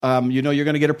You're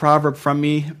going to get a proverb from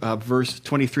me. Verse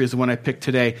 23 is the one I picked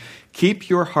today. Keep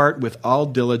your heart with all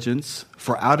diligence,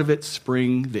 for out of it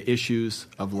spring the issues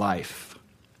of life.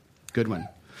 Good one.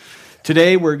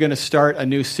 Today we're going to start a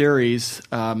new series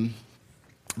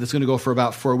that's going to go for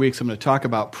about 4 weeks. I'm going to talk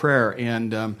about prayer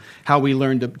and how we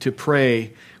learn to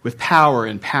pray with power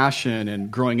and passion and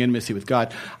growing intimacy with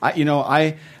God. I'll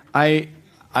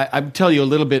tell you a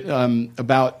little bit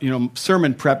about,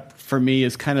 sermon prep for me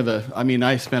is kind of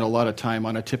I spend a lot of time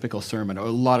on a typical sermon, a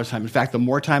lot of time. In fact, the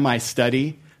more time I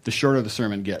study, the shorter the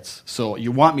sermon gets. So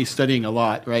you want me studying a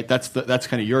lot, right? That's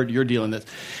kind of your deal in this.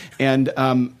 And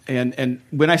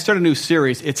when I start a new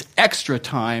series, it's extra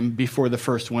time before the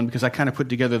first one because I kind of put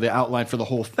together the outline for the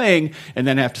whole thing, and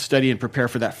then I have to study and prepare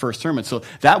for that first sermon. So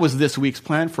that was this week's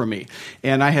plan for me.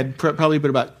 And I had probably put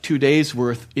about 2 days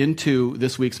worth into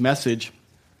this week's message,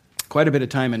 quite a bit of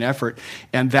time and effort,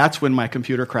 and that's when my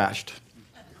computer crashed.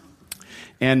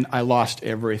 And I lost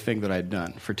everything that I'd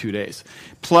done for 2 days.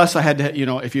 Plus, I had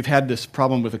to, if you've had this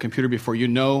problem with a computer before, you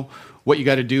know what you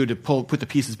got to do to put the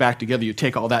pieces back together. You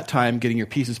take all that time getting your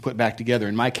pieces put back together.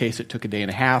 In my case, it took a day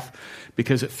and a half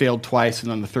because it failed twice,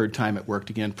 and on the third time it worked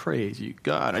again. Praise you,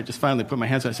 God. I just finally put my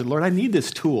hands on it. I said, Lord, I need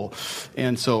this tool.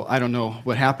 And so I don't know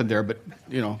what happened there, but,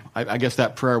 I guess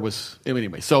that prayer was,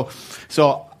 anyway. So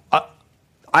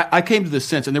I came to this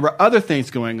sense, and there were other things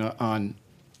going on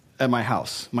at my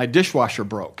house. My dishwasher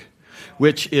broke,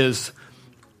 which is,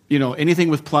 anything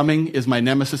with plumbing is my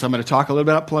nemesis. I'm going to talk a little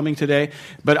bit about plumbing today.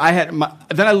 But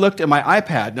then I looked at my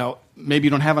iPad. Now, maybe you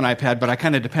don't have an iPad, but I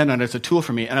kind of depend on it as a tool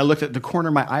for me. And I looked at the corner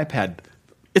of my iPad.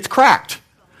 It's cracked.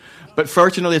 But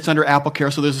fortunately, it's under Apple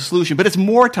Care, so there's a solution. But it's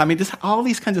more time. All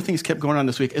these kinds of things kept going on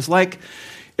this week. It's like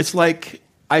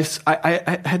I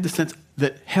had the sense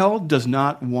that hell does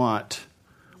not want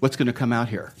what's going to come out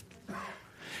here.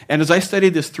 And as I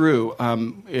studied this through,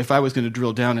 if I was going to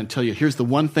drill down and tell you, here's the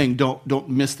one thing, don't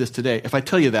miss this today. If I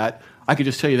tell you that, I could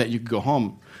just tell you that you could go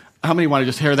home. How many want to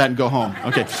just hear that and go home?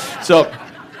 Okay.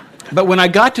 But when I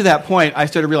got to that point, I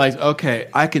started to realize, okay,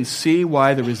 I can see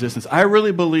why the resistance. I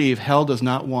really believe hell does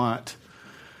not want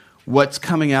what's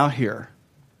coming out here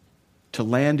to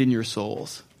land in your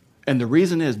souls. And the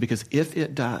reason is because if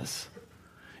it does,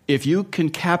 if you can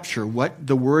capture what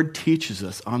the Word teaches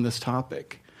us on this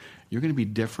topic, you're going to be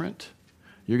different,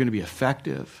 you're going to be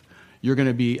effective, you're going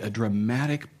to be a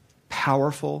dramatic,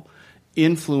 powerful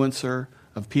influencer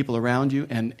of people around you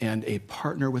and a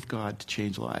partner with God to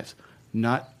change lives.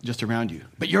 Not just around you,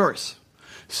 but yours.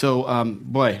 So,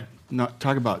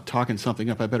 talk about talking something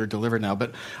up. I better deliver now.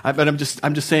 But I'm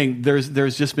just saying there's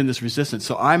just been this resistance.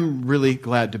 So I'm really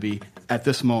glad to be at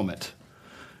this moment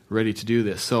ready to do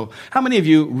this. So how many of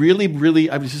you really,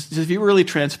 if you're really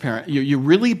transparent, you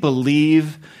really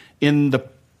believe in the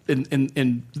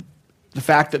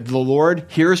fact that the Lord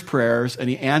hears prayers and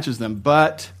He answers them,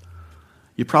 but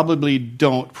you probably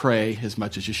don't pray as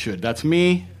much as you should. That's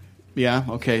me. Yeah.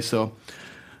 Okay.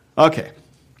 Okay.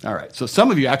 All right. So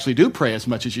some of you actually do pray as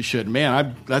much as you should.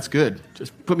 Man, that's good.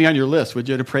 Just put me on your list, would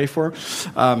you, to pray for?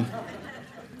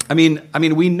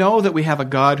 We know that we have a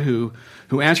God who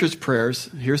answers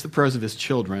prayers, hears the prayers of His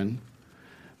children,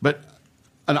 but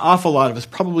an awful lot of us,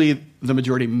 probably the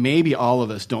majority, maybe all of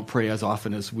us, don't pray as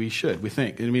often as we should, we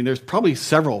think. There's probably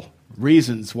several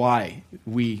reasons why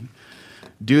we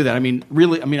do that.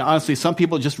 Honestly, some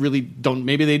people just really don't,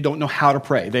 maybe they don't know how to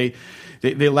pray.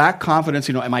 They lack confidence,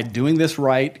 am I doing this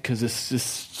right? Because this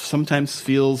just sometimes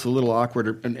feels a little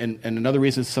awkward. And another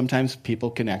reason is sometimes people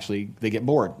they get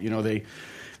bored. They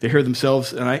hear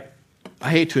themselves, and I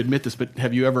hate to admit this, but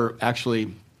have you ever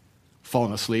actually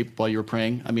fallen asleep while you were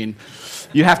praying?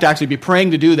 You have to actually be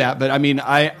praying to do that, but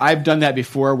I've done that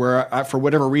before where for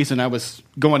whatever reason I was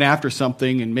going after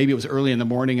something, and maybe it was early in the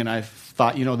morning, and I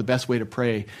thought, the best way to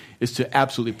pray is to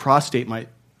absolutely prostrate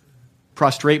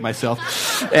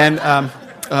myself and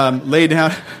lay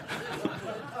down.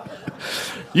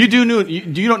 You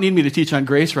don't need me to teach on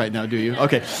grace right now, do you?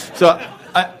 Okay, so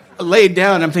I laid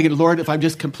down, and I'm thinking, Lord, if I'm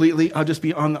just completely, I'll just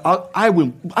be I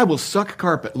will suck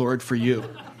carpet, Lord, for you.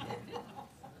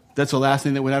 That's the last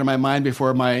thing that went out of my mind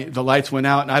before the lights went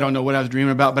out, and I don't know what I was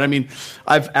dreaming about. But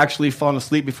I've actually fallen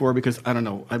asleep before because I don't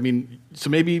know. So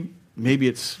maybe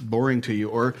it's boring to you,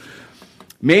 or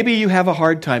maybe you have a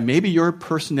hard time. Maybe your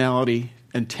personality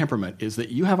and temperament is that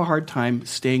you have a hard time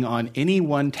staying on any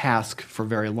one task for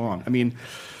very long.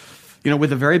 With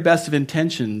the very best of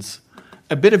intentions,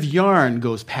 a bit of yarn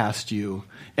goes past you,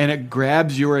 and it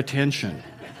grabs your attention,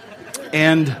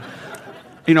 and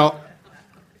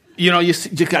you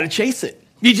just got to chase it.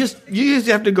 You just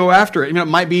have to go after it. You know, it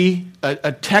might be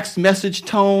a text message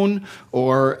tone,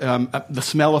 or the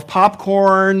smell of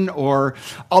popcorn, or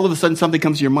all of a sudden something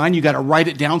comes to your mind. You got to write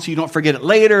it down so you don't forget it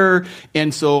later.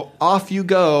 And so off you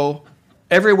go,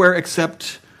 everywhere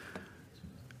except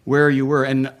where you were.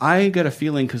 And I get a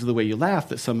feeling, because of the way you laugh,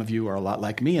 that some of you are a lot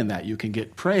like me in that you can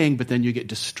get praying, but then you get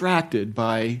distracted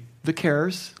by the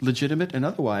cares, legitimate and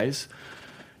otherwise,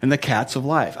 and the cats of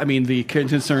life. I mean, the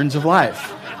concerns of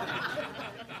life.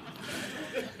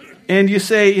 And you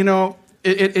say, you know,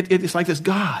 it's like this: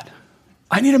 God,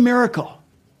 I need a miracle.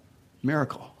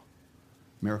 Miracle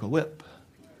whip.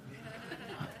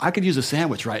 I could use a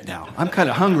sandwich right now. I'm kind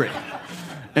of hungry.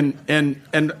 And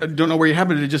don't know where you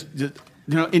happen to just, you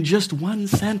know, in just one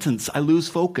sentence, I lose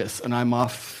focus and I'm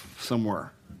off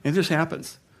somewhere. It just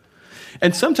happens.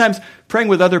 And sometimes praying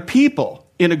with other people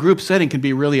in a group setting can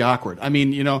be really awkward. I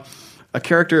mean, you know, a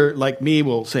character like me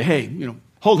will say, hey, you know,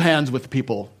 hold hands with the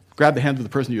people. Grab the hands of the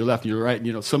person to your left and your right, and,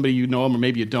 you know, somebody you know them or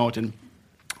maybe you don't. And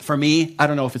for me, I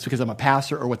don't know if it's because I'm a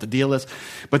pastor or what the deal is,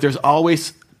 but there's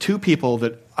always two people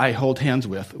that I hold hands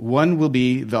with. One will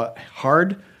be the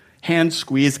hard hand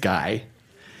squeeze guy,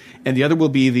 and the other will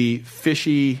be the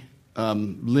fishy,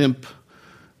 limp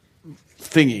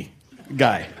thingy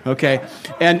guy, okay?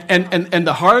 And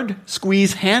the hard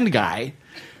squeeze hand guy,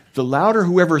 the louder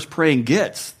whoever is praying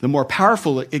gets, the more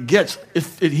powerful it gets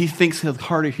if he thinks the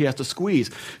harder he has to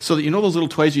squeeze. So that, you know, those little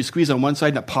toys you squeeze on one side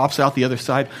and it pops out the other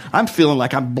side? I'm feeling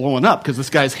like I'm blowing up because this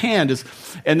guy's hand is,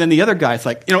 and then the other guy's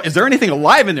like, you know, is there anything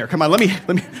alive in there? Come on, let me,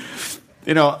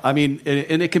 you know, I mean,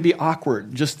 and it can be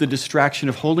awkward, just the distraction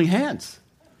of holding hands.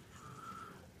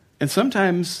 And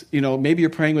sometimes, you know, maybe you're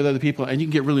praying with other people and you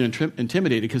can get really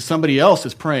intimidated because somebody else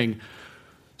is praying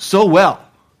so well.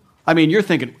 I mean, you're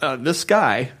thinking, this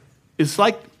guy is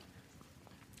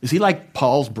he like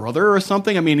Paul's brother or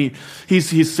something? I mean,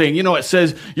 he's saying, you know, it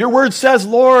says, your word says,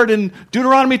 Lord, in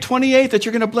Deuteronomy 28, that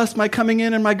you're going to bless my coming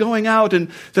in and my going out,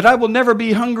 and that I will never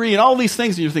be hungry, and all these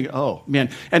things. And you're thinking, oh, man.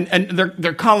 And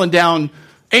they're calling down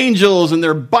angels, and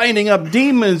they're binding up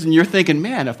demons, and you're thinking,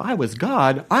 man, if I was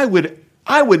God, I would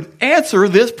answer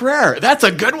this prayer. That's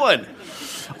a good one.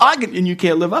 And you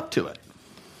can't live up to it.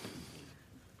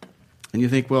 And you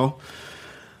think, well,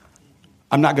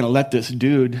 I'm not going to let this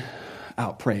dude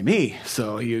outpray me.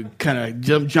 So you kind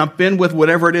of jump in with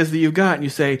whatever it is that you've got, and you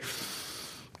say,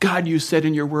 God, you said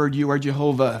in your word, you are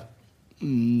Jehovah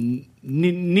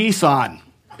Nissan.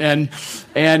 And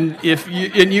if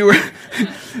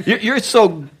you're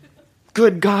so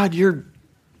good, God, you're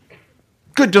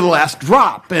good to the last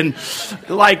drop. And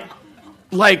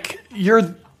like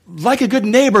you're like a good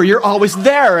neighbor, you're always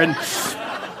there. And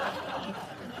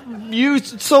you're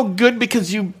so good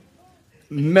because you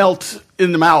melt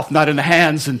in the mouth, not in the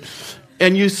hands, and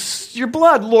your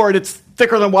blood, Lord, it's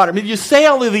thicker than water. I mean, you say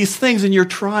all of these things and you're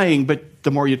trying, but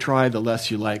the more you try, the less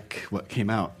you like what came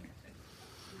out.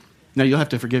 Now, you'll have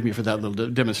to forgive me for that little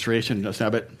demonstration just now,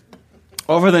 but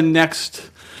over the next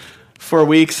 4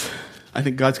 weeks, I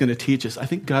think God's going to teach us. I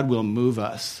think God will move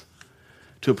us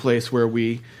to a place where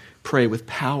we pray with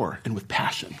power and with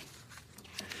passion.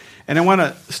 And I want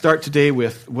to start today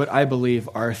with what I believe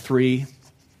are 3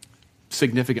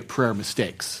 significant prayer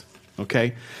mistakes,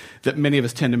 okay, that many of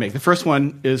us tend to make. The first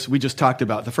one is, we just talked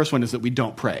about. The first one is that we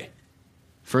don't pray.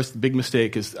 First big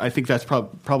mistake is, I think that's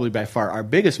probably by far our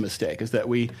biggest mistake, is that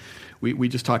we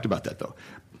just talked about that, though.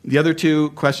 The other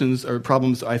 2 questions or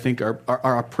problems, I think, are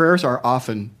our prayers are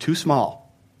often too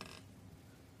small.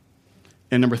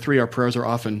 And number 3, our prayers are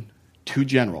often too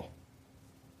general.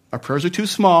 Our prayers are too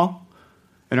small,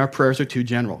 and our prayers are too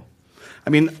general. I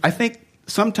mean, I think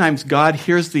sometimes God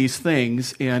hears these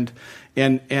things, and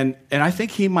I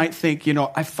think he might think, you know,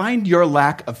 I find your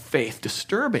lack of faith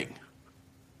disturbing.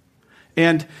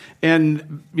 And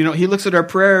you know, he looks at our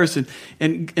prayers, and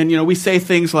you know, we say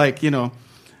things like, you know,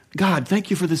 God, thank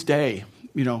you for this day.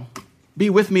 You know, be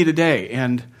with me today,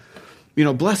 and you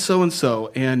know, bless so and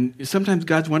so. And sometimes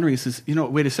God's wondering, he says, you know,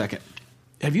 wait a second.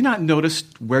 Have you not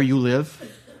noticed where you live?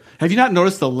 Have you not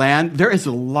noticed the land? There is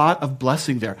a lot of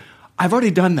blessing there. I've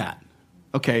already done that.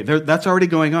 Okay, that's already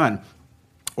going on.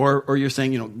 Or you're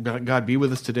saying, you know, God, be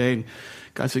with us today. And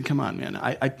God said, come on, man.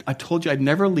 I told you I'd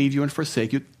never leave you and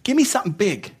forsake you. Give me something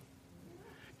big.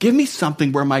 Give me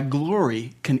something where my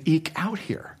glory can eke out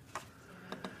here.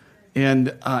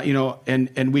 And, you know,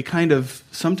 and we kind of,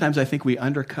 sometimes I think we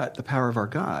undercut the power of our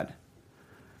God.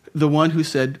 The one who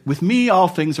said, with me all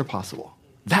things are possible.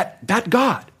 That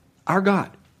God, our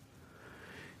God.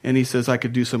 And he says, I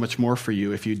could do so much more for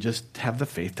you if you just have the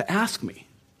faith to ask me.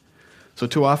 So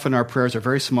too often our prayers are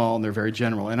very small and they're very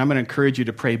general. And I'm going to encourage you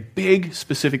to pray big,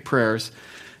 specific prayers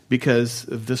because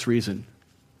of this reason.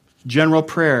 general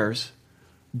prayers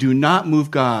do not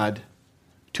move God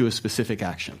to a specific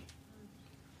action.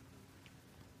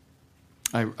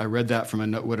 I read that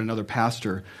from what another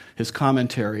pastor, his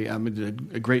commentary. I did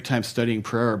a great time studying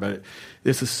prayer, but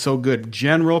this is so good.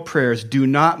 General prayers do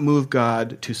not move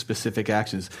God to specific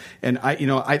actions. And I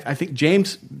think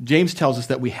James tells us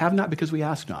that we have not because we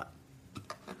ask not.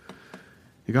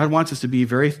 God wants us to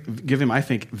give him, I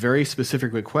think, very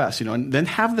specific requests, and then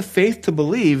have the faith to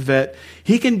believe that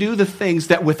he can do the things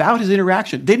that without his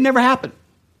interaction, they'd never happen.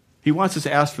 He wants us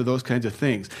to ask for those kinds of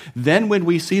things. Then when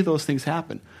we see those things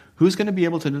happen, who's going to be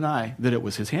able to deny that it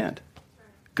was his hand?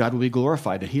 God will be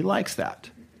glorified, and he likes that.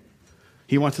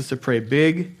 He wants us to pray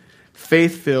big,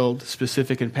 faith-filled,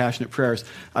 specific, and passionate prayers.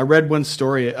 I read one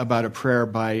story about a prayer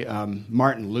by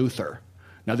Martin Luther.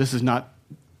 Now, this is not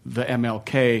the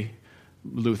MLK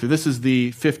Luther. This is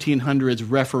the 1500s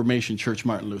Reformation Church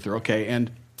Martin Luther, okay? And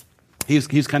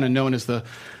he's kind of known as the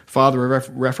father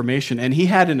of Reformation, and he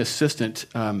had an assistant.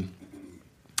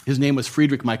 His name was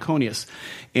Friedrich Myconius,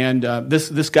 and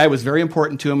this guy was very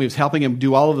important to him. He was helping him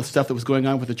do all of the stuff that was going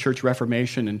on with the Church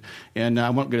Reformation, and I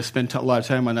won't going to spend a lot of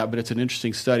time on that, but it's an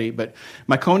interesting study. But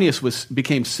Myconius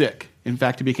became sick. In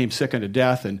fact, he became sick unto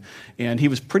death, and he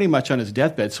was pretty much on his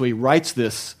deathbed. So he writes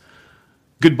this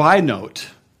goodbye note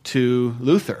to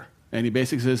Luther, and he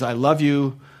basically says, "I love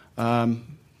you,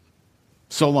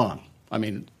 so long." I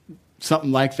mean,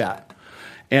 something like that.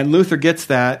 And Luther gets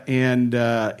that, and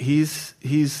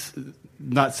he's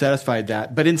not satisfied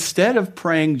that. But instead of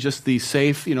praying just the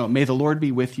safe, "May the Lord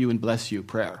be with you and bless you"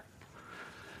 prayer,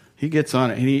 he gets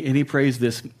on it, and he prays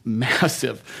this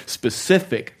massive,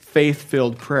 specific,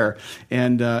 faith-filled prayer.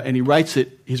 And he writes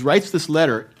it. He writes this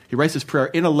letter. He writes this prayer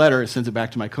in a letter and sends it back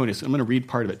to Myconius. I'm going to read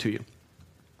part of it to you.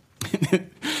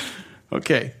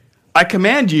 Okay. "I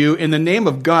command you in the name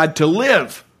of God to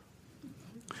live,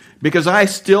 because I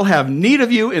still have need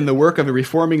of you in the work of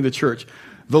reforming the church.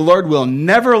 The Lord will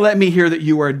never let me hear that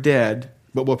you are dead,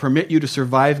 but will permit you to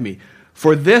survive me.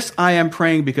 For this I am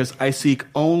praying, because I seek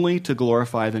only to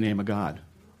glorify the name of God."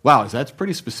 Wow, that's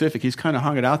pretty specific. He's kind of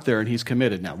hung it out there, and he's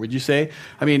committed now. Would you say?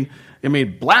 I mean,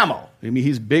 blammo.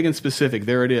 He's big and specific.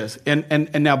 There it is. And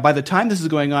now, by the time this is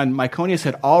going on, Myconius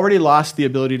had already lost the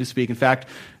ability to speak. In fact,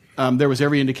 there was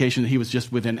every indication that he was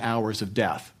just within hours of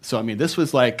death. So, this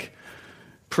was like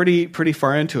pretty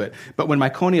far into it. But when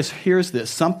Myconius hears this,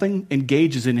 something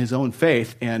engages in his own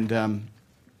faith, and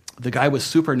the guy was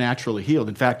supernaturally healed.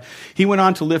 In fact, he went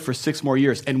on to live for 6 more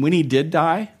years. And when he did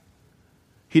die,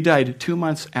 he died 2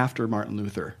 months after Martin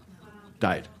Luther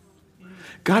died.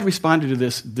 God responded to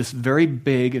this very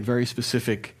big and very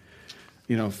specific,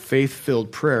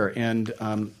 faith-filled prayer. And,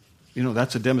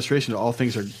 that's a demonstration that all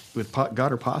things with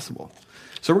God are possible.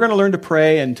 So we're going to learn to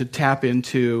pray and to tap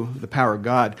into the power of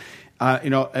God.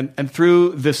 And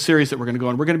through this series that we're going to go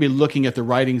on, we're going to be looking at the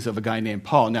writings of a guy named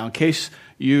Paul. Now, in case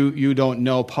you don't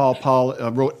know Paul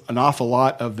wrote an awful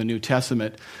lot of the New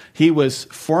Testament. He was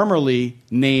formerly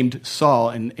named Saul,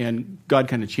 and God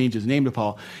kind of changed his name to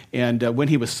Paul. And when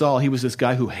he was Saul, he was this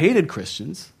guy who hated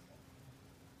Christians,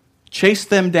 chased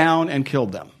them down, and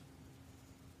killed them.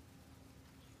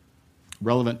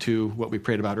 Relevant to what we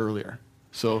prayed about earlier.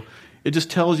 So it just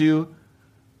tells you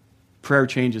prayer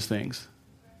changes things.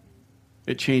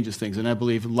 It changes things. And I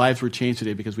believe lives were changed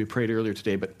today because we prayed earlier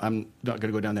today, but I'm not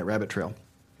going to go down that rabbit trail.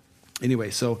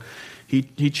 Anyway, so he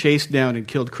chased down and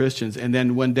killed Christians, and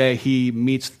then one day he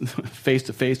meets face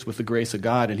to face with the grace of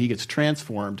God, and he gets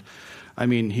transformed.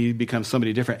 He becomes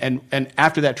somebody different. And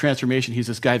after that transformation, he's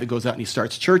this guy that goes out and he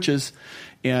starts churches,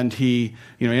 and he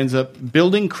ends up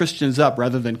building Christians up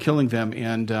rather than killing them.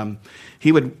 And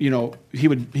he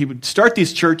would start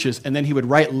these churches, and then he would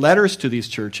write letters to these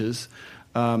churches,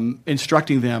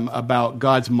 instructing them about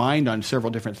God's mind on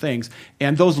several different things.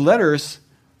 And those letters,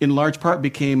 in large part,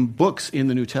 became books in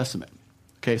the New Testament.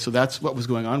 Okay, so that's what was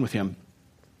going on with him.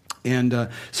 And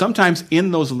sometimes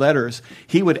in those letters,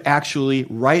 he would actually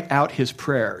write out his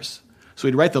prayers. So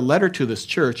he'd write the letter to this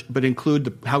church, but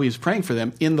include how he was praying for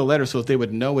them in the letter so that they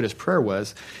would know what his prayer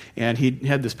was. And he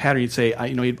had this pattern. He'd say,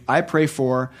 I pray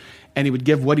for, and he would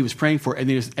give what he was praying for, and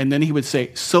then he would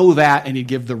say, so that, and he'd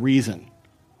give the reason.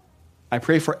 I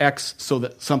pray for X so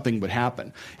that something would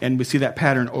happen. And we see that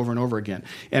pattern over and over again.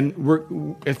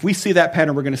 And if we see that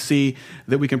pattern, we're going to see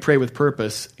that we can pray with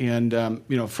purpose. And,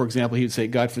 for example, he would say,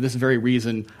 God, for this very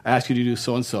reason, I ask you to do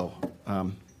so-and-so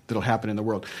that'll happen in the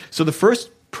world. So the first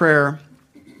prayer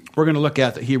we're going to look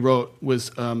at that he wrote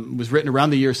was written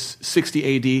around the year 60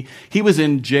 A.D. He was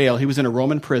in jail. He was in a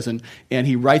Roman prison, and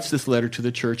he writes this letter to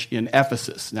the church in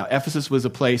Ephesus. Now, Ephesus was a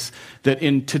place that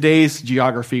in today's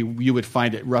geography, you would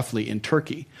find it roughly in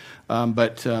Turkey.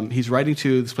 but he's writing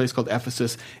to this place called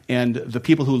Ephesus, and the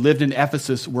people who lived in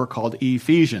Ephesus were called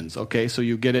Ephesians. Okay, so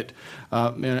you get it.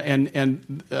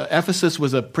 Ephesus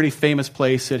was a pretty famous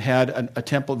place. It had a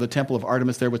temple, the Temple of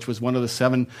Artemis there, which was one of the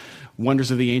 7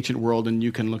 wonders of the ancient world, and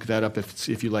you can look that up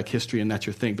if you like history and that's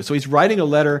your thing. But so he's writing a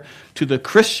letter to the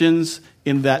Christians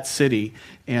in that city,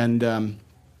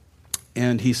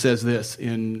 and he says this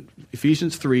in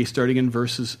Ephesians 3, starting in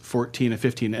verses 14 and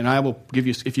 15. And I will give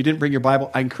you, if you didn't bring your Bible,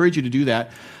 I encourage you to do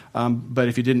that. But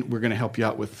if you didn't, we're going to help you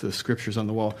out with the scriptures on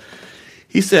the wall.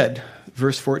 He said,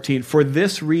 verse 14, "For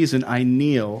this reason I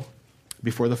kneel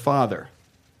before the Father,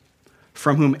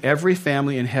 from whom every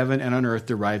family in heaven and on earth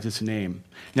derives its name."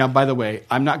 Now, by the way,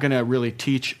 I'm not going to really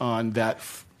teach on that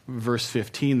verse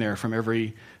 15 there, from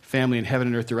every family in heaven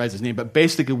and earth derives his name. But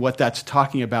basically what that's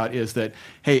talking about is that,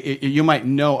 hey, you might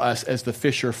know us as the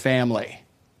Fisher family.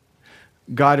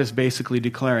 God is basically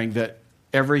declaring that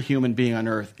every human being on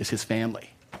earth is his family.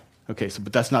 Okay, so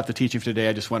but that's not the teaching for today.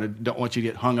 I just don't want you to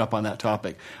get hung up on that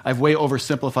topic. I've way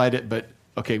oversimplified it, but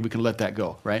okay, we can let that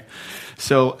go, right?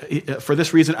 So for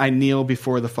this reason, I kneel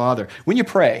before the Father. When you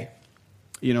pray,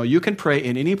 you can pray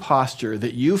in any posture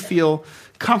that you feel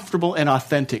comfortable and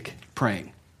authentic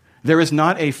praying. There is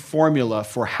not a formula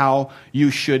for how you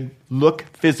should look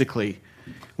physically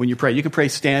when you pray. You can pray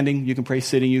standing, you can pray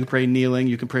sitting, you can pray kneeling,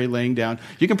 you can pray laying down.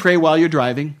 You can pray while you're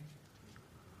driving.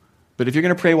 But if you're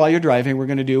going to pray while you're driving, we're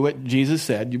going to do what Jesus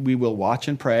said. We will watch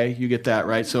and pray. You get that,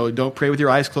 right? So don't pray with your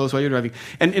eyes closed while you're driving.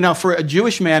 And now for a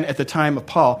Jewish man at the time of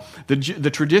Paul, the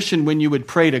tradition when you would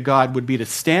pray to God would be to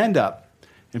stand up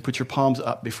and put your palms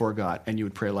up before God, and you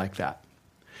would pray like that.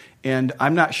 And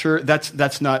I'm not sure,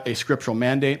 that's not a scriptural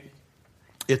mandate.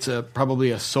 It's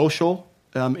probably a social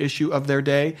issue of their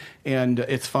day, and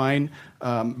it's fine.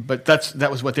 But that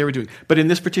was what they were doing. But in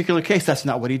this particular case, that's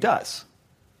not what he does.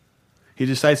 He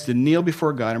decides to kneel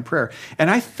before God in prayer. And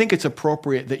I think it's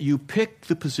appropriate that you pick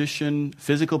the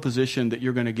physical position that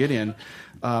you're going to get in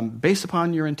based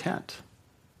upon your intent,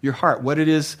 your heart, what it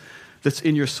is that's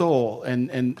in your soul,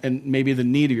 and maybe the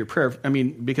need of your prayer. I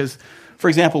mean, because, for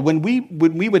example, when we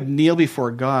would kneel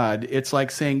before God, it's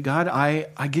like saying, God,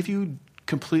 I give you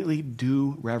completely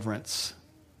due reverence.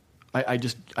 I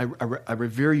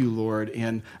revere you, Lord,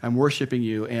 and I'm worshiping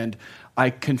you, and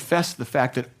I confess the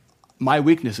fact that my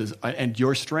weaknesses and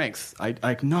your strengths, I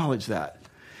acknowledge that.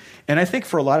 And I think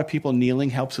for a lot of people, kneeling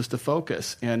helps us to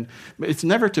focus. And it's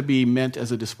never to be meant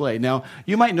as a display. Now,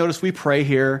 you might notice we pray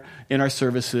here in our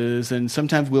services, and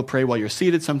sometimes we'll pray while you're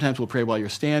seated, sometimes we'll pray while you're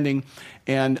standing.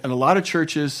 And in a lot of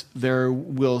churches,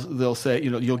 they'll say,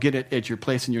 you'll get it at your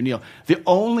place and your kneel. The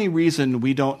only reason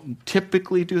we don't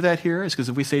typically do that here is because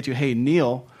if we say to you, hey,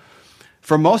 kneel,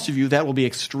 for most of you, that will be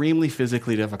extremely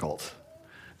physically difficult.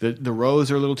 The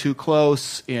rows are a little too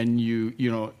close, and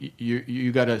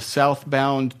you got a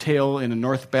southbound tail and a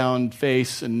northbound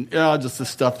face, and just the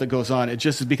stuff that goes on. It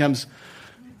just becomes,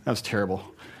 that was terrible.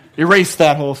 Erase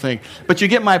that whole thing. But you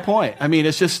get my point. I mean,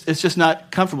 it's just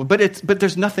not comfortable. But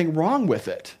there's nothing wrong with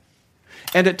it.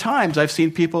 And at times I've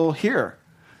seen people here,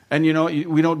 and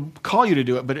we don't call you to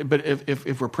do it, but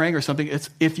if we're praying or something, it's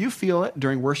if you feel it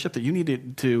during worship that you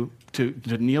need to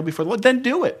kneel before the Lord, then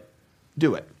do it.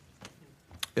 Do it.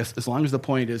 As long as the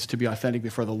point is to be authentic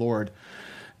before the Lord,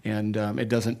 and it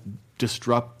doesn't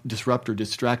disrupt or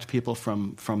distract people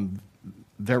from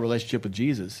their relationship with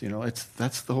Jesus.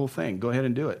 That's the whole thing. Go ahead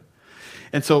and do it.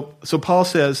 And so Paul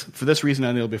says, for this reason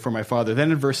I kneel before my Father.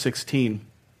 Then in verse 16,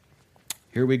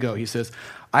 here we go. He says,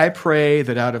 I pray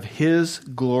that out of his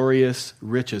glorious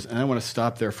riches, and I want to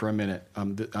stop there for a minute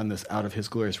on this out of his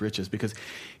glorious riches, because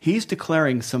he's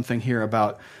declaring something here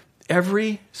about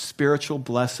every spiritual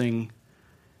blessing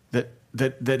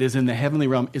that is in the heavenly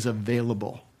realm is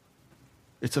available.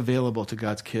 It's available to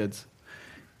God's kids.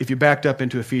 If you backed up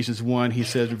into Ephesians 1, he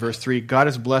says in verse 3, God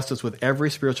has blessed us with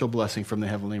every spiritual blessing from the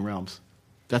heavenly realms.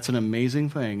 That's an amazing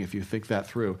thing if you think that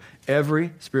through.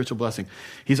 Every spiritual blessing.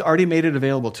 He's already made it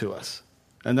available to us.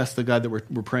 And that's the God that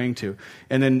we're praying to.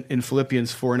 And then in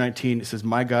Philippians 4:19, it says,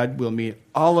 my God will meet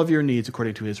all of your needs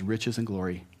according to his riches and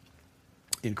glory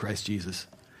in Christ Jesus.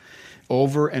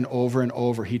 Over and over and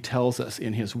over, he tells us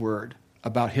in his word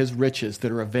about his riches that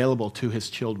are available to his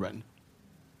children.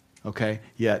 Okay?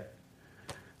 Yet,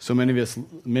 so many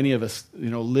of us,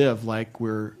 live like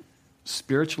we're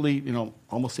spiritually,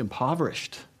 almost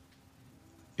impoverished.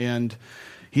 And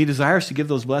he desires to give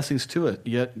those blessings to it,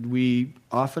 yet we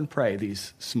often pray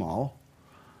these small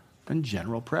and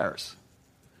general prayers.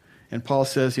 And Paul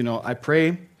says, I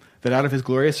pray that out of his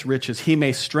glorious riches he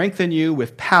may strengthen you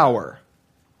with power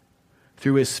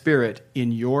through his Spirit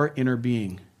in your inner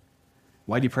being.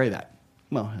 Why do you pray that?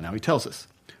 Well, now he tells us,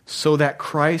 so that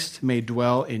Christ may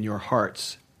dwell in your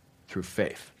hearts through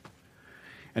faith.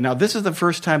 And now this is the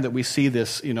first time that we see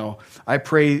this, I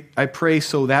pray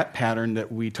so that pattern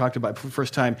that we talked about for the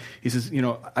first time. He says,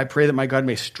 I pray that my God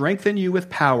may strengthen you with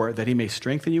power, that he may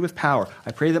strengthen you with power.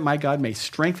 I pray that my God may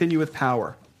strengthen you with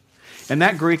power. And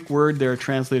that Greek word there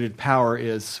translated power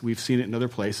is, we've seen it in other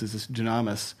places, is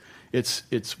dynamis.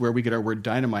 It's where we get our word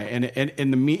dynamite. And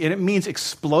it means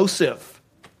explosive,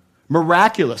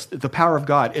 miraculous, the power of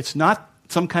God. It's not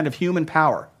some kind of human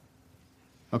power.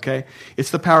 Okay?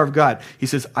 It's the power of God. He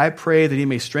says, I pray that he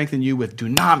may strengthen you with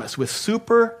dunamis, with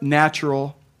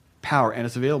supernatural power, and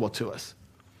it's available to us.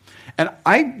 And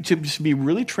to just be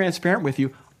really transparent with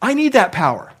you, I need that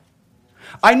power.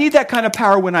 I need that kind of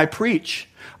power when I preach.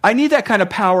 I need that kind of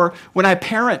power when I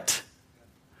parent.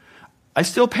 I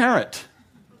still parent.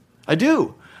 I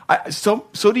do. So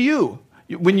do you.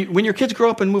 When your kids grow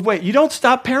up and move away, you don't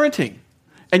stop parenting.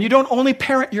 And you don't only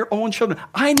parent your own children.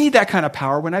 I need that kind of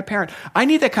power when I parent. I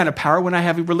need that kind of power when I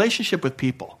have a relationship with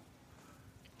people.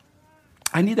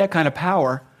 I need that kind of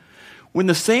power when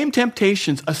the same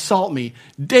temptations assault me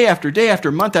day after day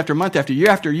after month after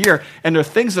year, and there are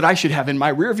things that I should have in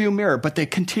my rearview mirror, but they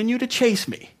continue to chase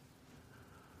me.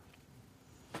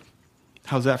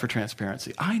 How's that for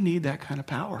transparency? I need that kind of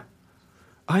power.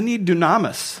 I need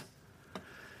dunamis.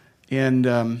 And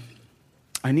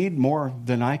I need more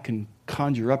than I can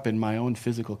conjure up in my own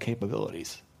physical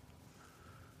capabilities.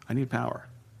 I need power.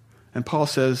 And Paul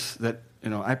says that,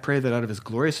 I pray that out of his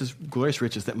glorious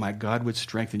riches that my God would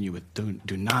strengthen you with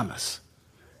dunamis.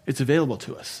 It's available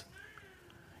to us.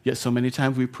 Yet so many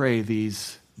times we pray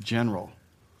these general.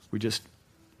 We're just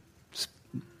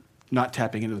not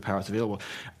tapping into the power that's available.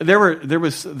 There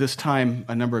was this time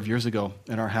a number of years ago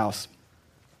in our house.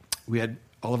 We had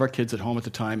all of our kids at home at the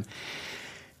time.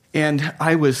 And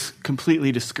I was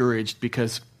completely discouraged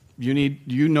because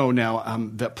you know now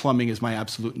that plumbing is my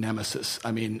absolute nemesis.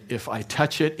 I mean, if I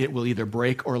touch it, it will either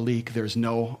break or leak. There's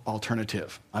no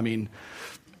alternative. I mean,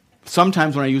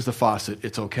 sometimes when I use the faucet,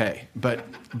 it's okay. But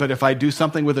if I do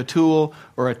something with a tool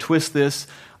or I twist this,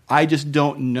 I just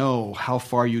don't know how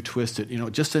far you twist it.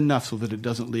 Just enough so that it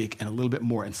doesn't leak, and a little bit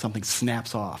more, and something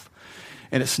snaps off.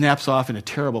 And it snaps off in a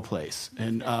terrible place.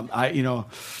 And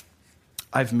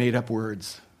I've made up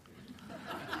words.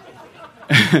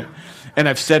 And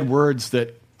I've said words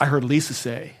that I heard Lisa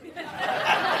say.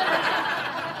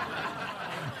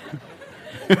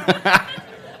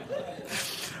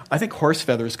 I think horse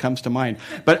feathers comes to mind.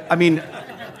 But, I mean,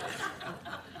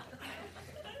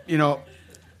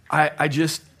 I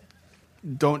just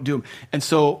don't do them. And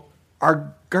so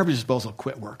our garbage disposal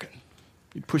quit working.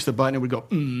 You'd push the button, it would go,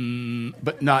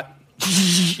 but not,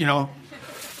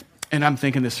 And I'm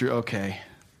thinking this through, okay,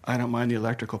 I don't mind the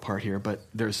electrical part here, but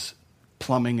there's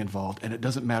plumbing involved, and it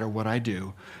doesn't matter what I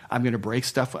do. I'm going to break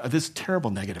stuff. This terrible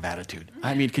negative attitude.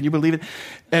 I mean, can you believe it?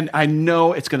 And I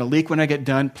know it's going to leak when I get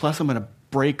done, plus I'm going to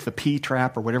break the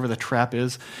P-trap or whatever the trap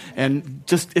is, and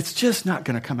it's just not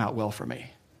going to come out well for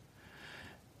me.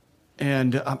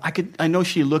 And I know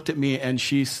she looked at me and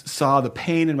she saw the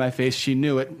pain in my face. She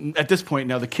knew it. At this point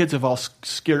now, the kids have all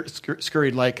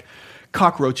scurried like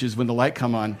cockroaches when the light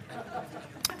come on.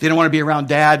 They don't want to be around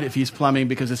Dad if he's plumbing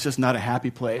because it's just not a happy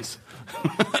place.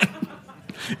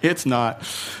 It's not.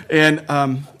 And,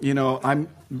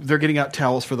 they're getting out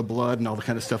towels for the blood and all the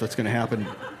kind of stuff that's going to happen.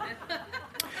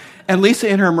 And Lisa,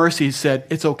 in her mercy, said,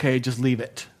 it's okay, just leave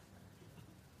it.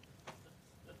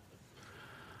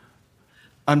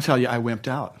 I'm telling you, I wimped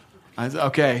out. I said,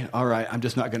 okay, all right, I'm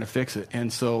just not going to fix it.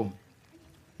 And so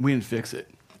we didn't fix it.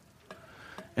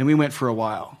 And we went for a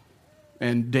while.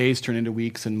 And days turned into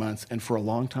weeks and months. And for a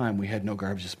long time, we had no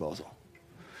garbage disposal.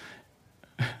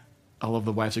 All of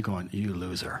the wives are going, you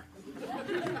loser.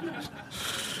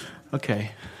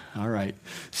 Okay, all right.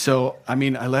 So, I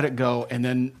let it go. And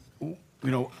then,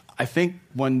 I think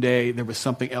one day there was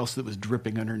something else that was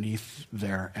dripping underneath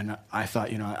there. And I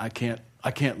thought, I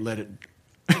can't let it.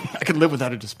 I can live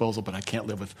without a disposal, but I can't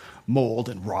live with mold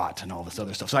and rot and all this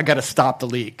other stuff. So I got to stop the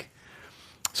leak.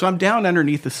 So I'm down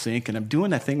underneath the sink, and I'm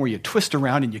doing that thing where you twist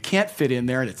around and you can't fit in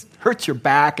there, and it hurts your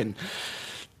back, and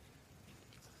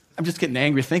I'm just getting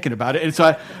angry thinking about it. And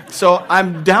so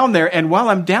I'm down there, and while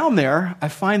I'm down there, I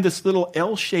find this little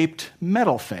L-shaped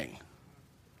metal thing.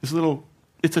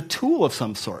 It's a tool of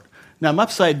some sort. Now I'm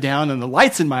upside down, and the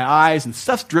light's in my eyes, and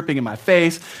stuff's dripping in my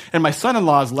face, and my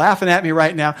son-in-law is laughing at me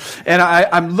right now, and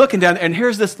I'm looking down, and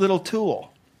here's this little tool.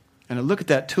 And I look at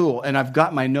that tool, and I've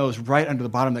got my nose right under the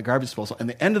bottom of the garbage disposal, and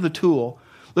the end of the tool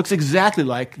looks exactly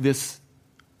like this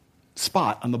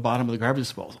spot on the bottom of the garbage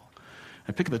disposal.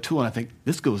 I pick up the tool, and I think,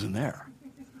 this goes in there.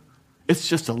 It's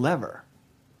just a lever.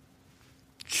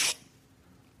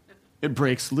 it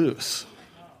breaks loose.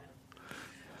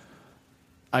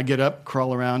 I get up,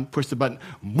 crawl around, push the button.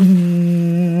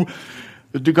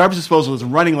 The garbage disposal is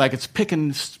running like it's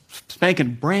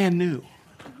spanking brand new.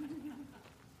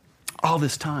 All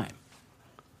this time.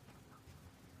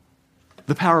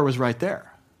 The power was right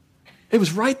there. It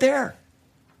was right there.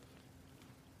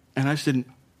 And I just didn't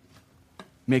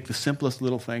make the simplest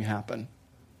little thing happen.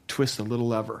 Twist a little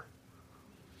lever.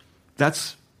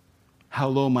 That's how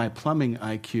low my plumbing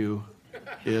IQ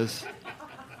is.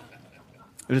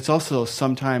 And it's also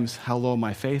sometimes how low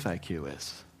my faith IQ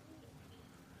is.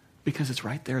 Because it's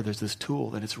right there. There's this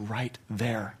tool, and it's right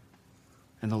there.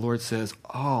 And the Lord says,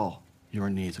 all your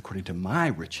needs according to my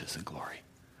riches and glory.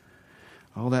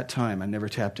 All that time, I never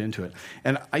tapped into it.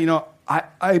 And,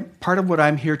 I part of what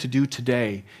I'm here to do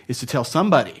today is to tell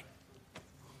somebody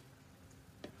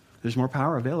there's more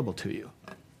power available to you.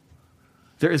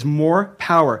 There is more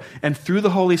power. And through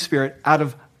the Holy Spirit, out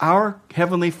of our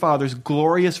Heavenly Father's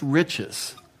glorious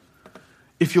riches,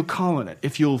 if you'll call on it,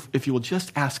 if you will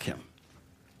just ask him.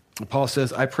 And Paul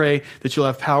says, I pray that you'll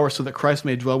have power so that Christ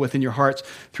may dwell within your hearts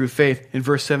through faith. In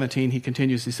verse 17, he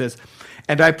continues, he says,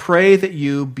 and I pray that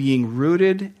you, being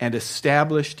rooted and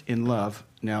established in love.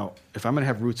 Now, if I'm going to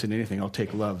have roots in anything, I'll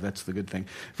take love. That's the good thing.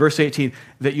 Verse 18,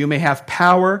 that you may have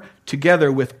power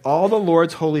together with all the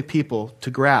Lord's holy people to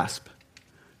grasp.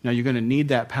 Now, you're going to need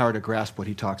that power to grasp what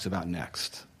he talks about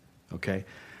next. Okay?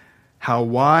 How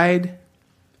wide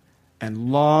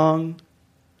and long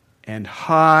and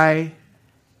high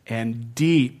and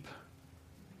deep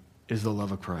is the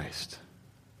love of Christ.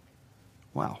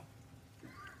 Wow.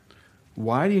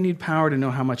 Why do you need power to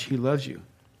know how much he loves you?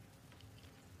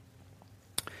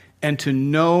 And to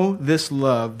know this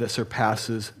love that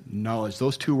surpasses knowledge.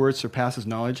 Those two words, surpasses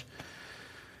knowledge.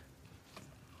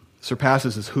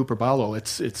 Surpasses is hyperbolo.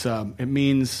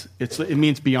 It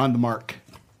means beyond the mark.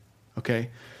 Okay?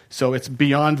 So it's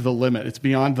beyond the limit. It's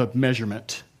beyond the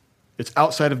measurement. It's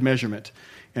outside of measurement.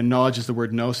 And knowledge is the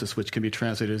word gnosis, which can be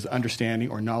translated as understanding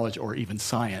or knowledge or even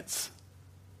science.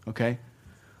 Okay?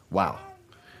 Wow.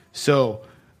 So,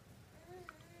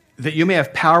 that you may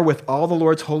have power with all the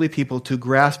Lord's holy people to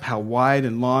grasp how wide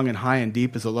and long and high and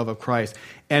deep is the love of Christ,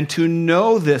 and to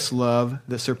know this love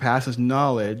that surpasses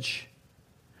knowledge,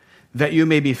 that you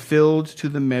may be filled to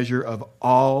the measure of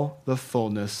all the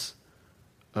fullness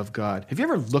of God. Have you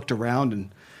ever looked around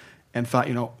and thought,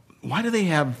 why do they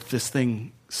have this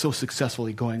thing so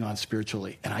successfully going on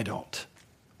spiritually, and I don't?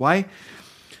 Why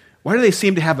do they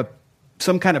seem to have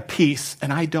some kind of peace,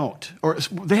 and I don't? Or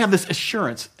they have this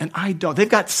assurance, and I don't. They've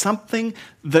got something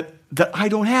that I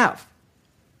don't have.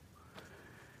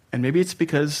 And maybe it's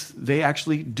because they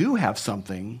actually do have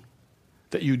something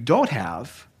that you don't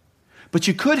have, but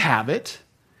you could have it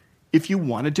if you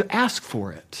wanted to ask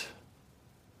for it.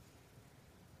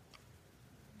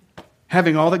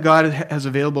 Having all that God has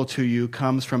available to you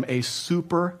comes from a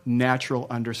supernatural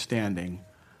understanding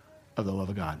of the love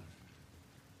of God.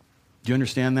 Do you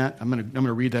understand that? I'm going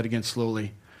to read that again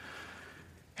slowly.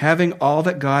 Having all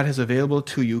that God has available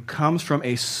to you comes from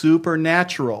a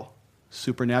supernatural is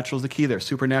the key there,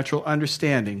 supernatural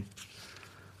understanding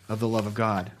of the love of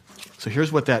God. So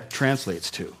here's what that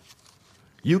translates to.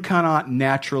 You cannot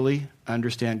naturally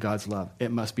understand God's love.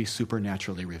 It must be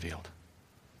supernaturally revealed.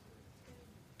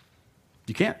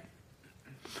 You can't.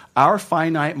 Our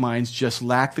finite minds just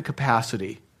lack the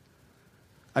capacity.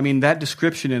 I mean, that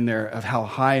description in there of how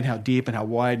high and how deep and how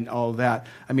wide and all of that,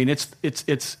 I mean, it's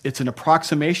an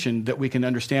approximation that we can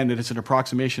understand that it's an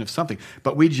approximation of something,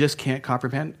 but we just can't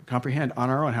comprehend on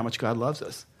our own how much God loves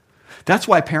us. That's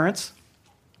why, parents,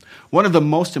 one of the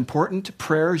most important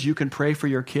prayers you can pray for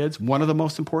your kids, one of the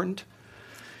most important,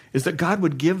 is that God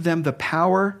would give them the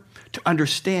power to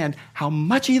understand how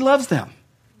much he loves them.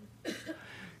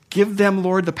 Give them,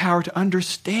 Lord, the power to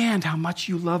understand how much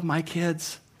you love my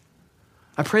kids.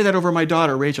 I pray that over my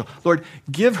daughter, Rachel. Lord,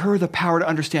 give her the power to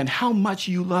understand how much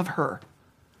you love her.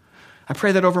 I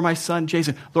pray that over my son,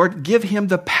 Jason. Lord, give him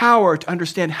the power to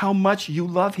understand how much you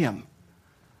love him.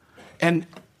 And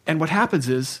what happens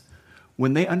is,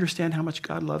 when they understand how much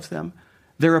God loves them,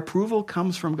 their approval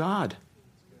comes from God.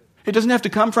 It doesn't have to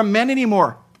come from men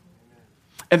anymore.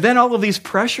 And then all of these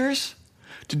pressures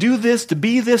to do this, to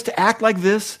be this, to act like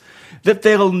this, that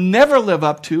they'll never live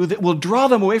up to, that will draw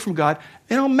them away from God,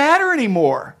 they don't matter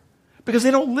anymore. Because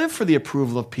they don't live for the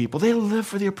approval of people. They live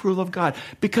for the approval of God.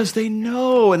 Because they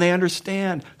know and they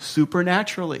understand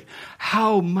supernaturally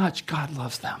how much God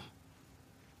loves them.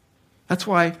 That's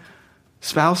why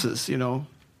spouses, one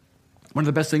of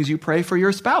the best things you pray for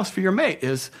your spouse, for your mate,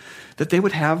 is that they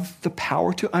would have the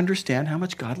power to understand how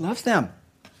much God loves them.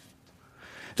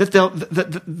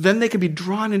 Then they can be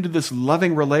drawn into this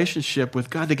loving relationship with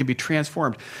God. They can be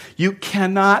transformed. You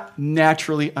cannot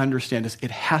naturally understand this.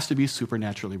 It has to be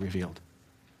supernaturally revealed.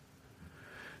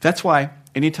 That's why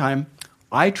anytime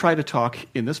I try to talk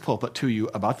in this pulpit to you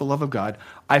about the love of God,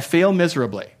 I fail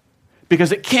miserably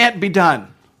because it can't be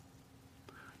done.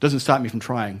 Doesn't stop me from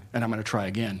trying, and I'm going to try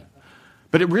again.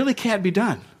 But it really can't be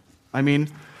done. I mean,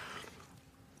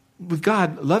 with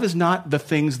God, love is not the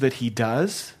things that he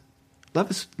does. Love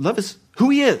is who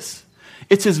he is.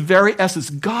 It's his very essence.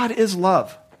 God is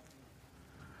love.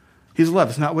 He's love.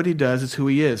 It's not what he does, it's who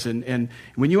he is. And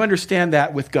when you understand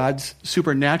that with God's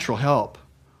supernatural help,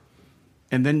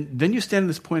 and then you stand in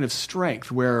this point of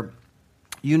strength where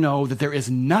you know that there is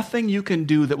nothing you can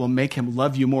do that will make him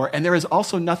love you more, and there is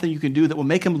also nothing you can do that will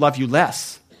make him love you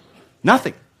less.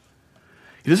 Nothing.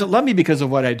 He doesn't love me because of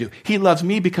what I do. He loves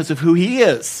me because of who he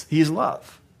is. He's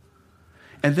love.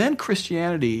 And then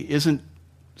Christianity isn't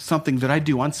something that I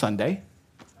do on Sunday.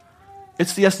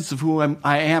 It's the essence of who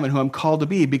I am and who I'm called to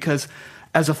be, because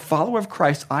as a follower of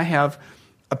Christ, I have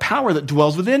a power that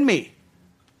dwells within me.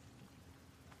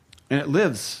 And it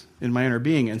lives in my inner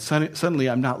being, and suddenly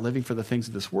I'm not living for the things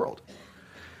of this world.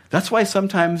 That's why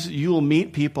sometimes you'll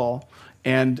meet people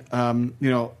and,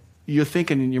 you're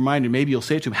thinking in your mind, and maybe you'll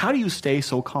say to them, how do you stay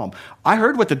so calm? I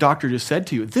heard what the doctor just said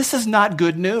to you. This is not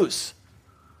good news.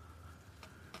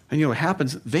 And you know what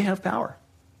happens? They have power.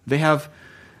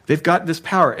 They've got this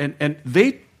power, and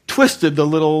they twisted the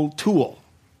little tool.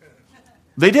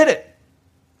 They did it.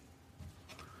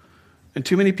 And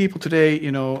too many people today,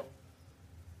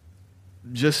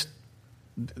 just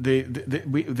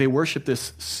they worship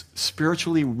this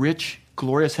spiritually rich,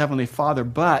 glorious Heavenly Father,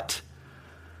 but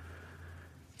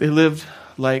they live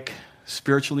like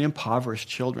spiritually impoverished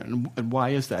children. And why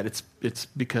is that? It's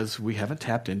because we haven't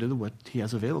tapped into what he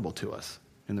has available to us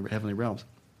in the heavenly realms.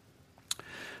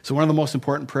 So one of the most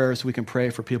important prayers we can pray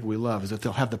for people we love is that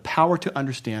they'll have the power to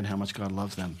understand how much God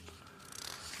loves them.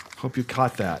 Hope you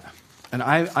caught that. And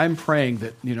I'm praying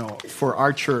that, for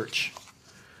our church,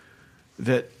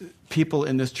 that people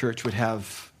in this church would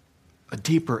have a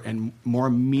deeper and more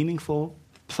meaningful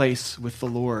place with the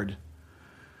Lord.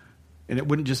 And it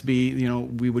wouldn't just be,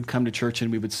 we would come to church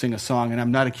and we would sing a song. And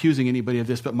I'm not accusing anybody of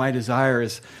this, but my desire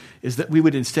is that we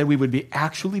would be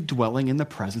actually dwelling in the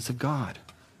presence of God.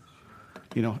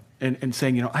 And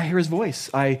saying, I hear his voice.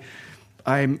 I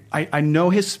know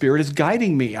his Spirit is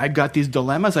guiding me. I've got these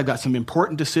dilemmas. I've got some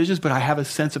important decisions, but I have a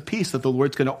sense of peace that the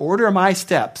Lord's going to order my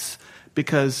steps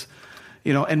because,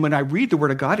 and when I read the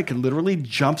Word of God, it can literally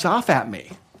jumps off at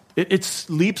me. It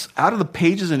leaps out of the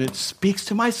pages and it speaks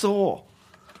to my soul.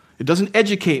 It doesn't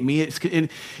educate me.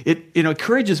 It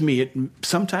encourages me.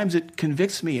 Sometimes it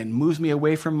convicts me and moves me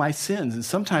away from my sins. And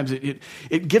sometimes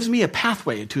it gives me a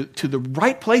pathway to the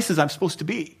right places I'm supposed to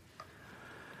be.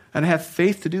 And I have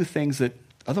faith to do things that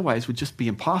otherwise would just be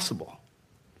impossible.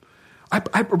 I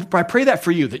pray that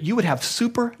for you, that you would have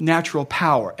supernatural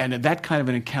power and that kind of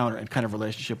an encounter and kind of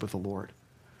relationship with the Lord.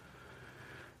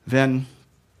 Then,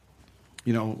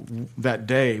 that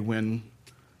day when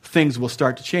things will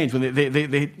start to change, when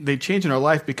they change in our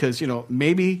life because,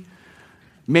 maybe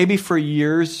for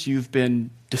years you've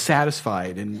been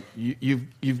dissatisfied and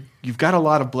you've got a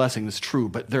lot of blessing, that's true,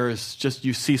 but there's just,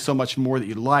 you see so much more that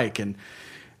you like, and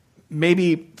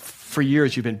maybe for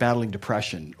years you've been battling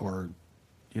depression or,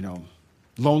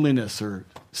 loneliness or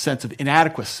sense of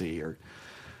inadequacy or,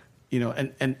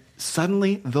 and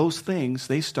suddenly those things,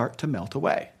 they start to melt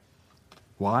away.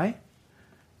 Why?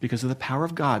 Because of the power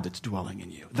of God that's dwelling in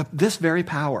you. This very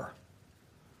power.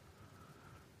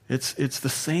 It's the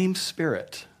same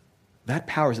Spirit. That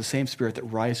power is the same Spirit that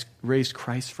raised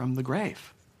Christ from the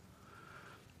grave.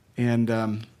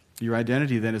 And your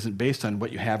identity then isn't based on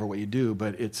what you have or what you do,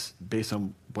 but it's based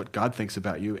on what God thinks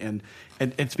about you. And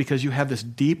it's because you have this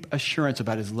deep assurance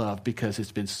about his love because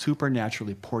it's been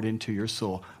supernaturally poured into your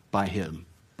soul by him,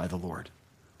 by the Lord.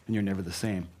 And you're never the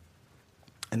same.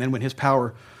 And then when his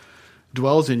power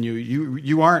dwells in you,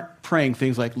 you aren't praying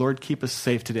things like, Lord, keep us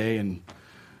safe today and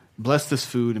bless this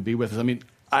food and be with us. I mean,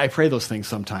 I pray those things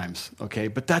sometimes, okay?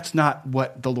 But that's not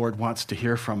what the Lord wants to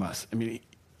hear from us. I mean,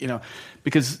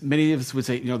 because many of us would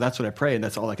say, that's what I pray, and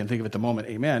that's all I can think of at the moment,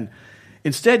 amen.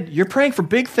 Instead, you're praying for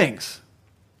big things,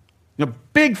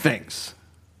 big things.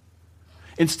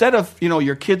 Instead of,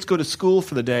 your kids go to school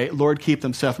for the day, Lord, keep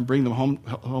them safe and bring them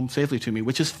home safely to me,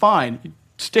 which is fine.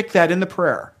 Stick that in the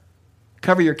prayer.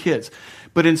 Cover your kids.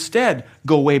 But instead,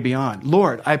 go way beyond.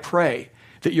 Lord, I pray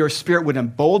that your Spirit would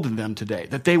embolden them today,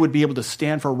 that they would be able to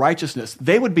stand for righteousness.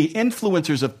 They would be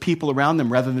influencers of people around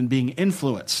them rather than being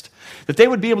influenced. That they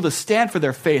would be able to stand for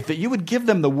their faith, that you would give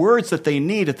them the words that they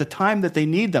need at the time that they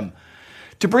need them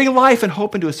to bring life and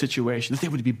hope into a situation, that they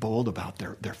would be bold about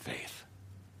their faith.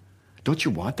 Don't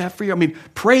you want that for you? I mean,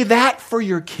 pray that for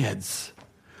your kids.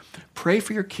 Pray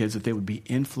for your kids that they would be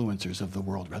influencers of the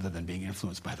world rather than being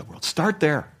influenced by the world. Start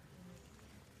there.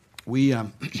 We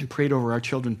prayed over our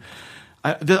children.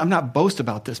 I'm not boast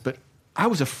about this, but I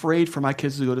was afraid for my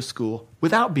kids to go to school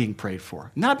without being prayed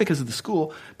for. Not because of the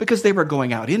school, because they were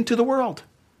going out into the world.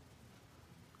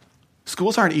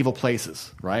 Schools aren't evil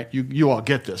places, right? You all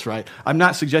get this, right? I'm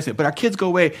not suggesting it, but our kids go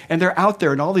away and they're out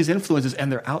there and all these influences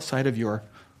and they're outside of your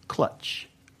clutch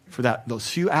for those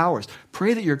few hours.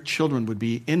 Pray that your children would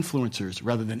be influencers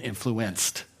rather than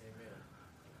influenced.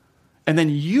 And then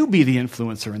you be the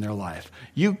influencer in their life.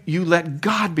 You let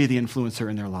God be the influencer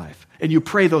in their life. And you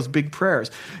pray those big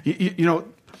prayers. You know,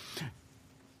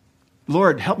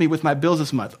 Lord, help me with my bills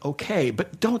this month. Okay,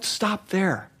 but don't stop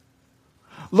there.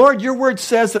 Lord, your word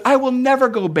says that I will never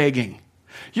go begging.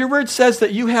 Your word says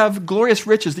that you have glorious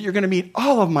riches, that you're going to meet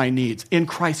all of my needs in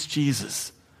Christ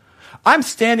Jesus. I'm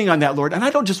standing on that, Lord, and I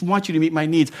don't just want you to meet my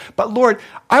needs, but Lord,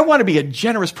 I want to be a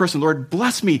generous person. Lord,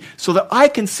 bless me so that I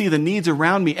can see the needs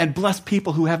around me and bless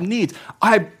people who have needs.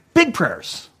 Big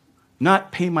prayers,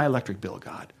 not pay my electric bill,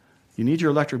 God. You need your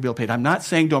electric bill paid. I'm not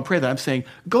saying don't pray that. I'm saying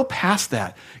go past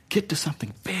that. Get to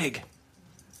something big.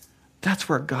 That's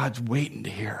where God's waiting to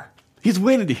hear. He's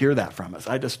waiting to hear that from us.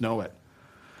 I just know it.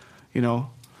 You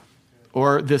know,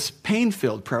 or this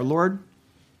pain-filled prayer, Lord,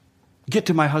 get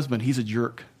to my husband. He's a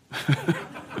jerk.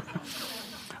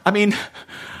 I mean,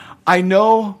 I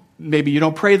know maybe you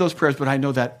don't pray those prayers, but I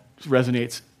know that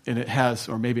resonates, and it has,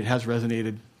 or maybe it has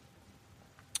resonated.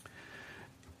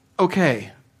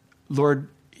 Okay, Lord,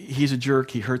 he's a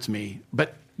jerk, he hurts me,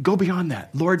 but go beyond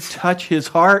that. Lord, touch his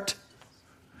heart,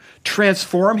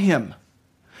 transform him,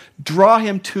 draw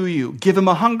him to you, give him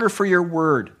a hunger for your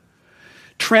word,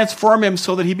 transform him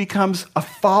so that he becomes a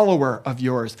follower of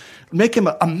yours. Make him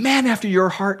a man after your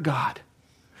heart, God.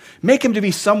 Make him to be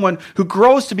someone who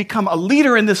grows to become a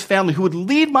leader in this family, who would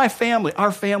lead my family,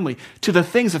 our family, to the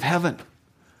things of heaven.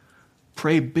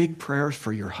 Pray big prayers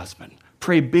for your husband.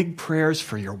 Pray big prayers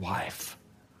for your wife.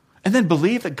 And then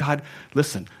believe that God,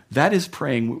 listen, that is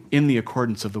praying in the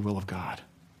accordance of the will of God.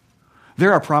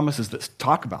 There are promises that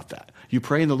talk about that. You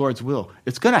pray in the Lord's will.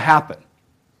 It's going to happen.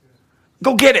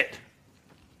 Go get it.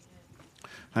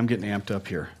 I'm getting amped up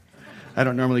here. I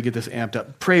don't normally get this amped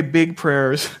up. Pray big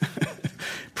prayers.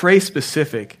 Pray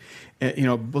specific. You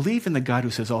know, believe in the God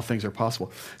who says all things are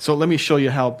possible. So let me show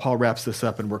you how Paul wraps this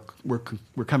up, and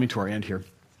we're coming to our end here.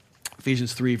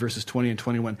 Ephesians 3, verses 20 and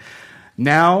 21.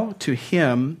 Now to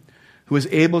him who is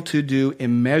able to do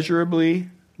immeasurably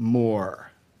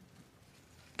more.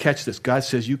 Catch this. God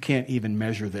says you can't even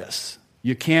measure this.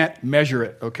 You can't measure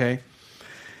it, okay?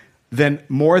 Then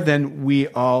more than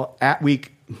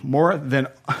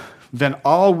than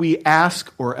all we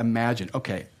ask or imagine.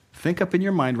 Okay, think up in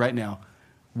your mind right now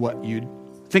what you'd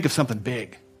think of something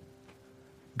big.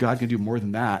 God can do more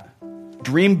than that.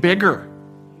 Dream bigger.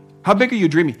 How big are you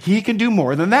dreaming? He can do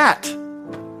more than that.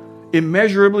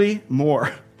 Immeasurably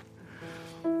more.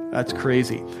 That's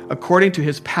crazy. According to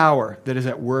his power that is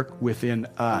at work within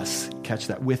us. Catch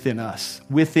that, within us.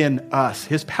 Within us.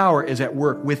 His power is at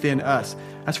work within us.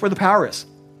 That's where the power is.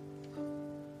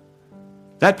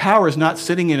 That power is not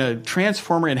sitting in a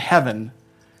transformer in heaven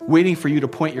waiting for you to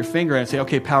point your finger and say,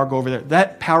 okay, power, go over there.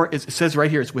 That power, it says right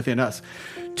here, it's within us.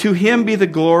 To him be the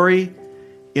glory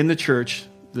in the church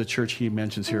he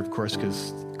mentions here, of course,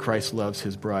 because Christ loves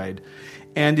his bride,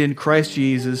 and in Christ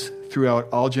Jesus throughout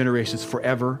all generations,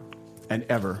 forever and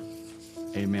ever.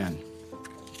 Amen.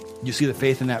 You see the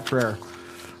faith in that prayer.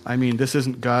 I mean, this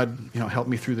isn't God, help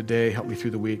me through the day, help me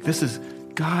through the week. This is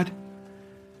God,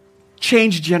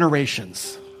 change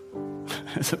generations.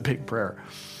 It's a big prayer.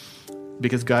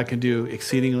 Because God can do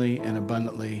exceedingly and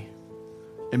abundantly,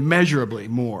 immeasurably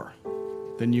more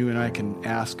than you and I can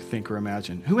ask, think, or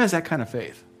imagine. Who has that kind of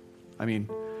faith? I mean,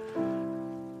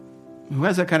 who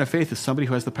has that kind of faith is somebody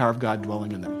who has the power of God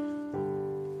dwelling in them.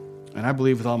 And I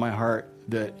believe with all my heart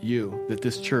that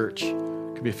this church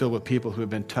could be filled with people who have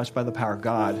been touched by the power of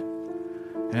God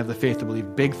and have the faith to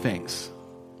believe big things,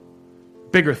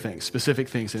 bigger things, specific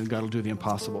things, and God will do the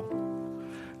impossible.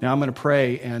 Now I'm going to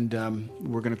pray, and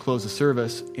we're going to close the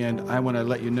service, and I want to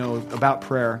let you know about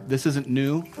prayer. This isn't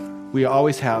new. We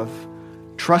always have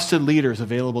trusted leaders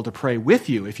available to pray with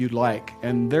you if you'd like,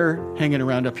 and they're hanging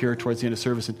around up here towards the end of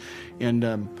service,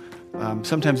 and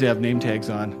Sometimes they have name tags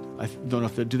on. I don't know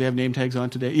if do they have name tags on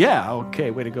today? Yeah,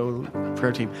 okay, way to go,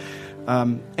 prayer team.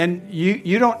 And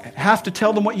you don't have to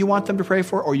tell them what you want them to pray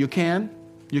for, or you can.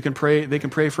 You can pray. They can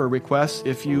pray for a request.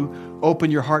 If you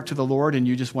open your heart to the Lord and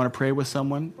you just want to pray with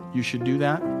someone, you should do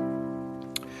that.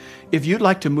 If you'd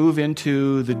like to move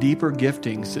into the deeper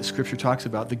giftings that Scripture talks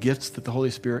about, the gifts that the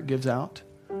Holy Spirit gives out,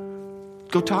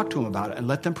 go talk to them about it and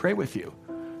let them pray with you.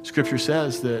 Scripture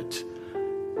says that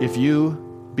if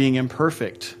you, being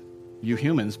imperfect, you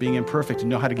humans, being imperfect,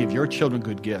 know how to give your children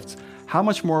good gifts, how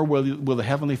much more will the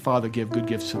Heavenly Father give good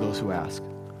gifts to those who ask?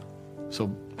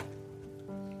 So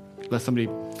let somebody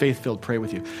faith-filled pray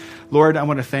with you. Lord, I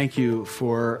want to thank you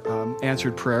for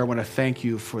answered prayer. I want to thank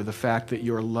you for the fact that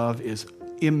your love is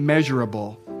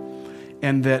immeasurable,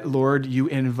 and that, Lord, you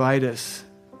invite us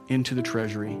into the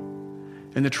treasury.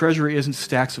 And the treasury isn't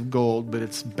stacks of gold, but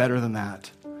it's better than that.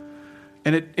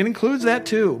 And it includes that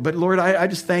too. But Lord, I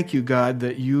just thank you, God,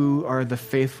 that you are the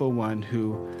faithful one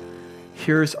who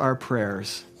hears our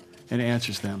prayers and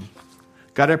answers them.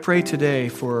 God, I pray today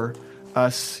for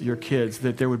us, your kids,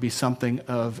 that there would be something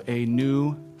of a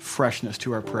new freshness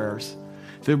to our prayers.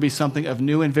 There would be something of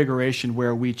new invigoration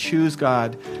where we choose,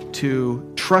 God,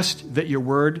 to trust that your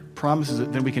word promises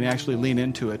it, then we can actually lean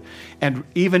into it. And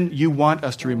even you want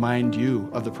us to remind you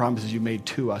of the promises you made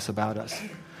to us about us.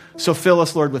 So fill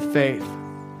us, Lord, with faith.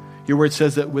 Your word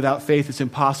says that without faith it's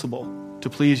impossible to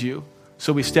please you.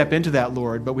 So we step into that,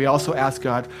 Lord, but we also ask,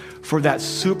 God, for that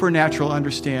supernatural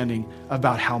understanding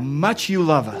about how much you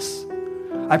love us.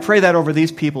 I pray that over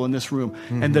these people in this room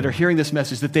and that are hearing this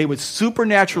message, that they would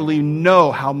supernaturally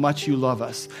know how much you love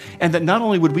us. And that not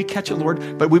only would we catch it,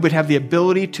 Lord, but we would have the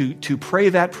ability to pray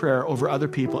that prayer over other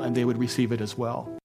people and they would receive it as well.